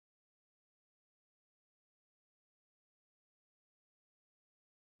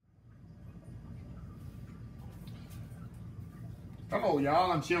Hello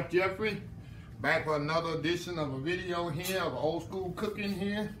y'all, I'm Chef Jeffrey, back for another edition of a video here of old school cooking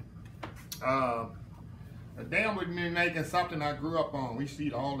here. Today I'm going to be making something I grew up on. We see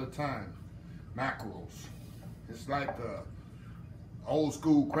it all the time, mackerels. It's like the old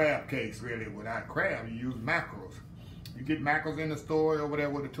school crab cakes really. Without crab, you use mackerels. You get mackerels in the store over there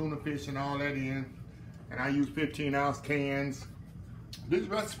with the tuna fish and all that in. And I use 15-ounce cans. This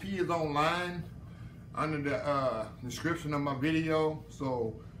recipe is online under the description of my video.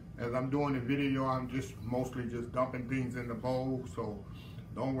 So as I'm doing the video, I'm just mostly just dumping things in the bowl. So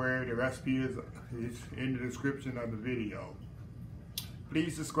don't worry, the recipe is in the description of the video.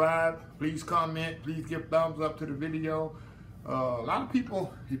 Please subscribe, please comment, please give thumbs up to the video. A lot of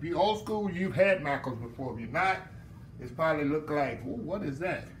people, if you're old school, you've had mackerels before. If you're not, it's probably look like, ooh, what is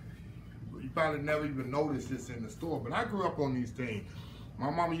that? You probably never even noticed this in the store, but I grew up on these things. My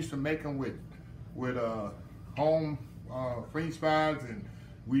mama used to make them with home French fries, and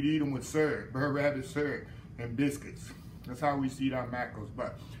we'd eat them with syrup, bird rabbit syrup, and biscuits. That's how we eat our mackerels.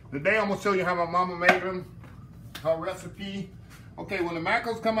 But today I'm gonna show you how my mama made them, her recipe. Okay, when the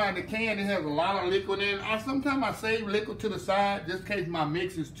mackerels come out of the can, it has a lot of liquid in it. Sometimes I save liquid to the side just in case my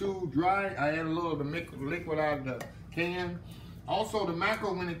mix is too dry. I add a little of the liquid out of the can. Also, the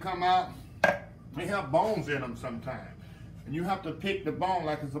mackerel, when it come out, they have bones in them sometimes. And you have to pick the bone,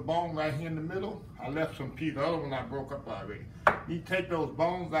 like it's a bone right here in the middle. I left some pieces, the other one I broke up already. You take those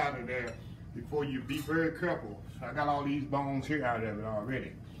bones out of there before you be very careful. So I got all these bones here out of it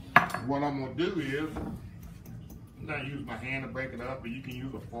already. What I'm gonna do is, I'm gonna use my hand to break it up, but you can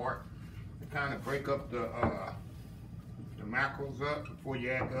use a fork to kind of break up the mackerels up before you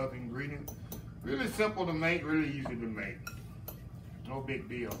add the other ingredients. Really simple to make, really easy to make. No big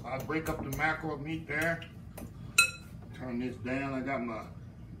deal. I'll break up the mackerel meat there. Turn this down. I got my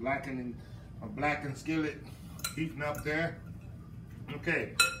blackened skillet heating up there.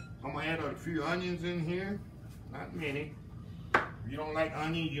 Okay, I'm gonna add a few onions in here. Not many. If you don't like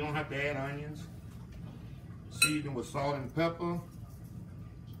onions, you don't have to add onions. Season with salt and pepper.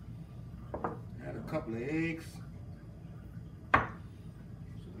 Add a couple of eggs. Some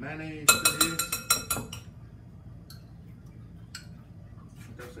mayonnaise to this.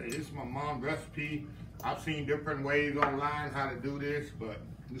 Like I say, this is my mom's recipe. I've seen different ways online how to do this, but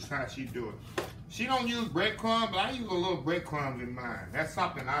this is how she do it. She don't use breadcrumbs, but I use a little breadcrumbs in mine. That's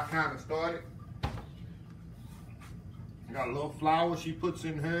something I kind of started. Got a little flour she puts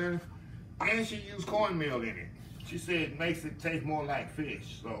in hers, and she used cornmeal in it. She said it makes it taste more like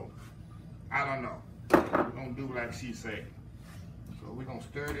fish, so I don't know. We're gonna do like she said. So we're gonna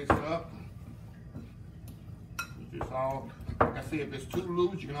stir this up. This all, like I said, if it's too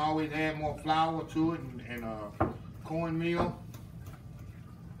loose, you can always add more flour to it and cornmeal.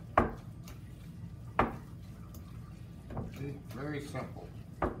 See, very simple.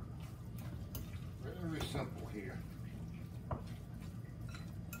 Very simple here.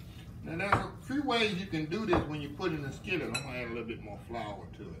 Now there's a few ways you can do this when you put in the skillet. I'm gonna add a little bit more flour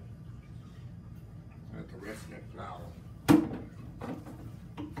to it. That's the rest of that flour.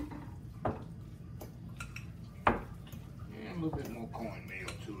 A little bit more cornmeal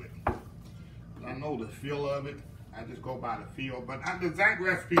to it. I know the feel of it. I just go by the feel, but the exact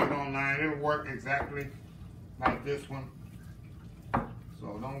recipe is online. It'll work exactly like this one.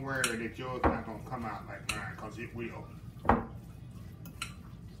 So don't worry that yours not gonna come out like mine, because it will.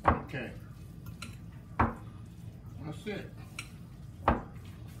 Okay. That's it.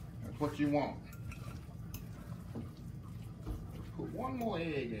 That's what you want. Put one more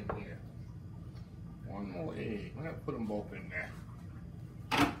egg in here. One more egg. I'm gonna put them both in there.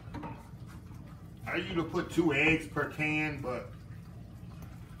 I usually put 2 eggs per can, but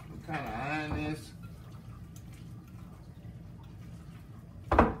I'm kind of eyeing this.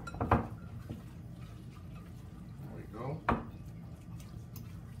 There we go.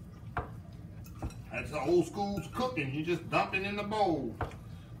 That's old school cooking. You just dump it in the bowl.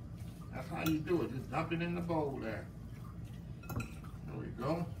 That's how you do it. Just dump it in the bowl there. There we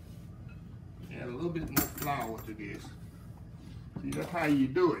go. Add a little bit more flour to this. See, that's how you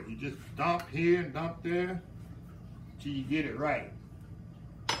do it. You just dump here and dump there till you get it right.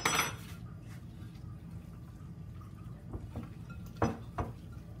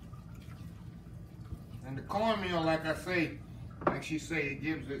 And the cornmeal, like I say, like she say, it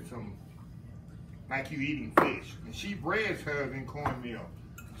gives it some, like you eating fish. And she breads hers in cornmeal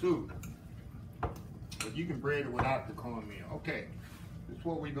too. But you can bread it without the cornmeal. Okay, that's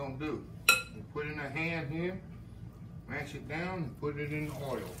what we're gonna do. You put it in a hand here, mash it down, and put it in the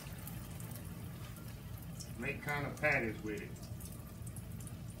oil. Make kind of patties with it.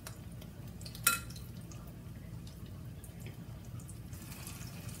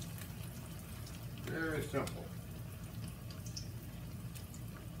 Very simple.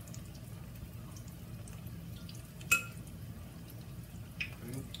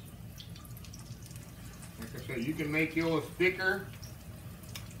 Like I said, you can make yours thicker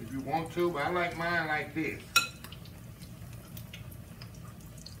if you want to, but I like mine like this.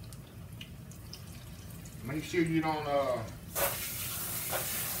 Make sure you don't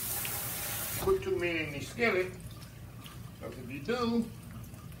put too many in the skillet, because if you do,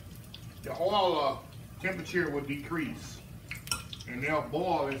 the oil temperature will decrease and they'll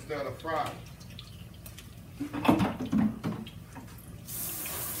boil instead of fry.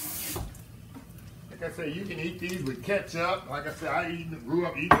 Like I said, you can eat these with ketchup. Like I said, I grew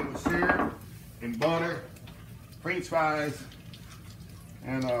up eating with syrup and butter, French fries,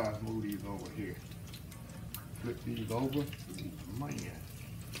 and move these over here. Flip these over. Man,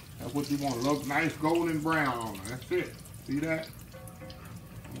 that's what you want. Look nice golden brown on them. That's it. See that?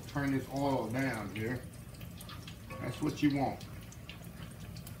 I'm gonna turn this oil down here. That's what you want.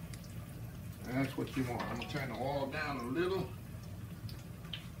 That's what you want. I'm gonna turn the oil down a little.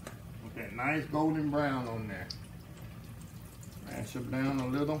 With that nice golden brown on there. Mash them down a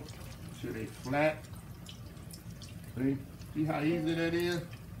little. Make sure they flat. See? See how easy that is?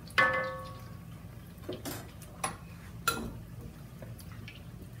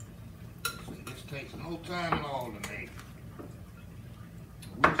 This takes no time at all to make.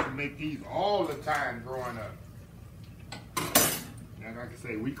 We used to make these all the time growing up. And like I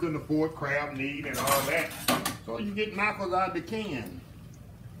say, we couldn't afford crab meat and all that. So you get mackerels out of the can.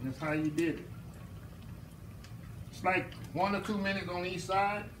 And that's how you did it. It's like 1 or 2 minutes on each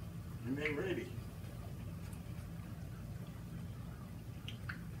side, and they're ready.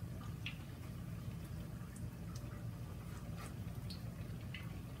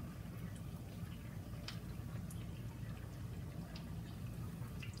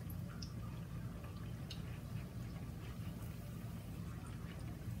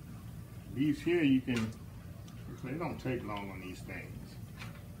 These here you can, they don't take long on these things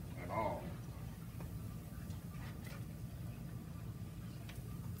at all.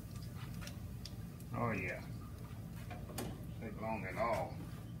 Oh yeah, take long at all.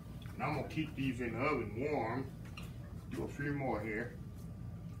 And I'm gonna keep these in the oven warm. Do a few more here.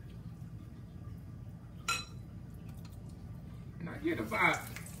 And I get about,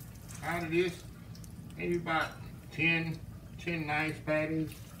 out of this, maybe about 10 nice patties.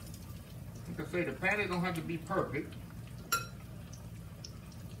 Like I say, the patties don't have to be perfect.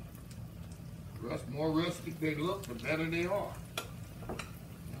 The more rustic they look, the better they are. They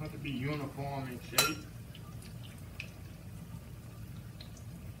don't have to be uniform in shape.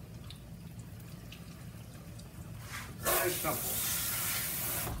 Very simple.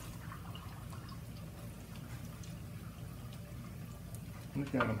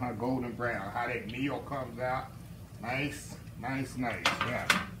 Look at them, how golden brown, how that meal comes out. Nice, nice, nice, yeah.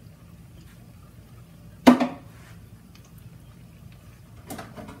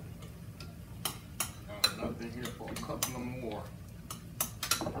 In here for a couple of more,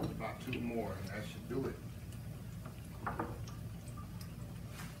 about 2 more, and that should do it.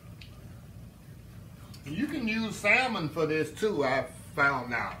 And you can use salmon for this too, I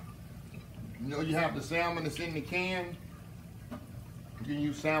found out. You know, you have the salmon that's in the can. You can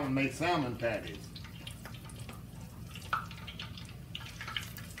use salmon, make salmon patties.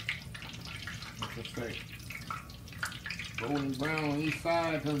 Let's say golden brown on each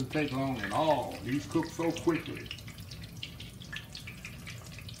side doesn't take long at all. These cook so quickly.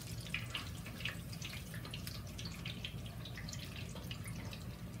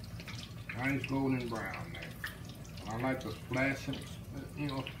 Nice golden brown there. I like to splash them, you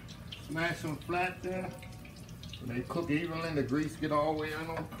know, smash them flat there. So they cook evenly, the grease get all the way in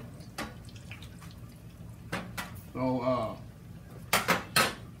them. So,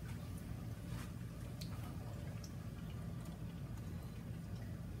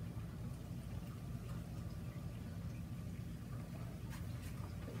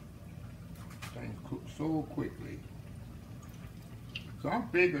 things cook so quickly. So I'm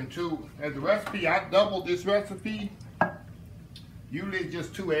figuring too, as a recipe, I doubled this recipe. Usually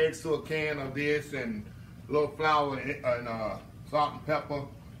just 2 eggs to a can of this and a little flour and salt and pepper,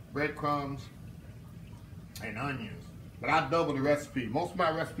 breadcrumbs, and onions. But I double the recipe. Most of my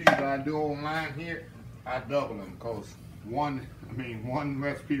recipes that I do online here, I double them because one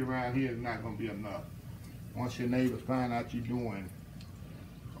recipe around here is not going to be enough. Once your neighbors find out you're doing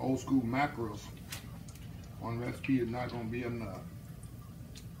old school mackerels, one recipe is not going to be enough.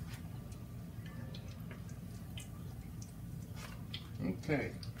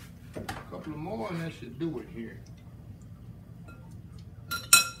 Okay, a couple of more and that should do it here.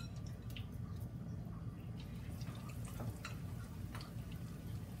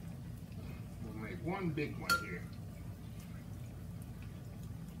 one big one here.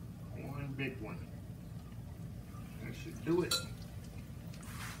 One big one. That should do it.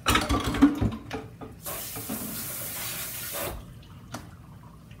 We're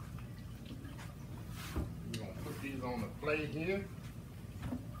gonna put these on the plate here.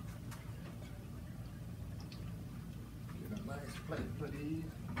 Get a nice plate for these.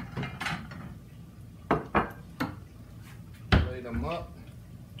 Plate them up.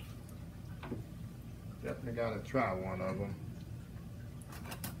 Definitely gotta try one of them.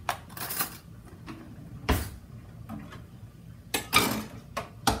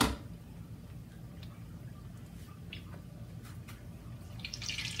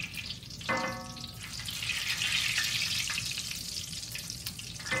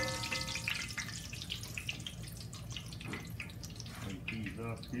 Take these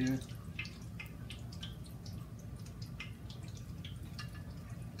up here.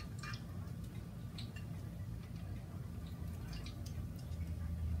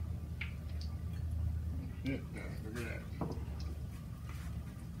 Look at that.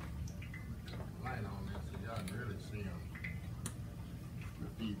 Light on this so y'all can really see them.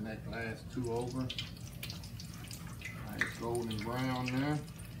 Put these last two over. Nice golden brown there.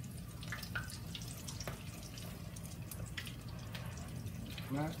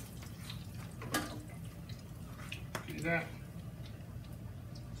 Flat. See that?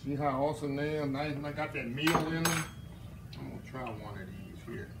 See how awesome they are? Nice, and I got that meal in them. I'm gonna try one of these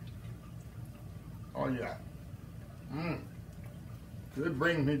here. Oh yeah. It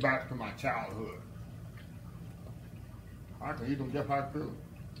brings me back to my childhood. I can eat them just like this.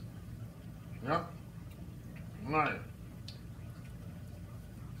 Yep. Nice.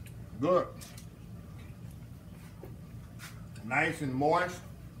 Good. Nice and moist.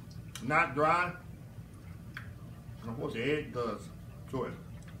 Not dry. And what the egg does to it.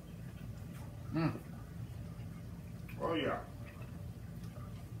 Oh yeah.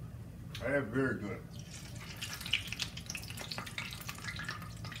 That's very good.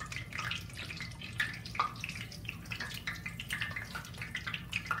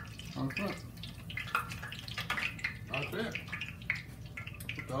 That's it. That's it.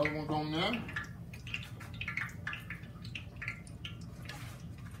 Put the other ones on there.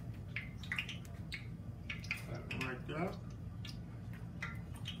 That right there.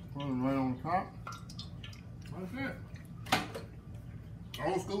 Put them right on top. That's it.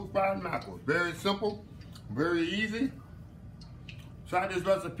 Old school fried mackerels. Very simple, very easy. Try this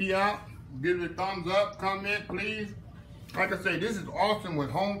recipe out. Give it a thumbs up, comment please. Like I say, this is awesome with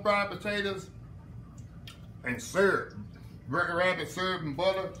home fried potatoes and syrup. Rabbit syrup and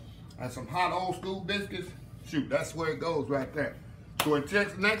butter and some hot old school biscuits. Shoot, that's where it goes right there. So until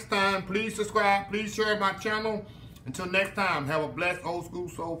next time, please subscribe, please share my channel. Until next time, have a blessed old school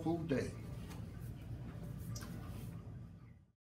soul food day.